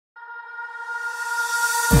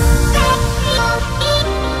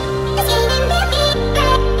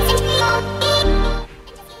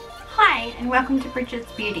welcome to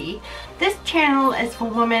Bridgette's Beauty. This channel is for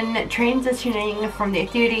women transitioning from their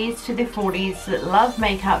 30s to their 40s that love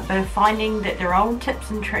makeup but are finding that their old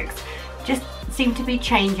tips and tricks just seem to be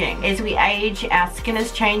changing. As we age, our skin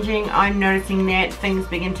is changing. I'm noticing that things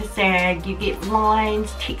begin to sag, you get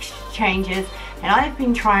lines, texture changes, and I've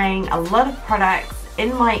been trying a lot of products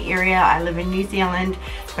in my area. I live in New Zealand,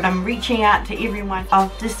 but I'm reaching out to everyone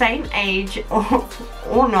of the same age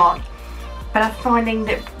or not, but I'm finding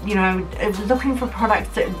that, you know, looking for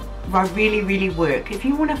products that really work. If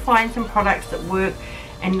you want to find some products that work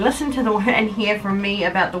and listen to and hear from me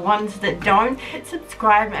about the ones that don't, hit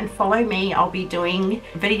subscribe and follow me. I'll be doing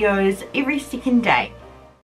videos every second day.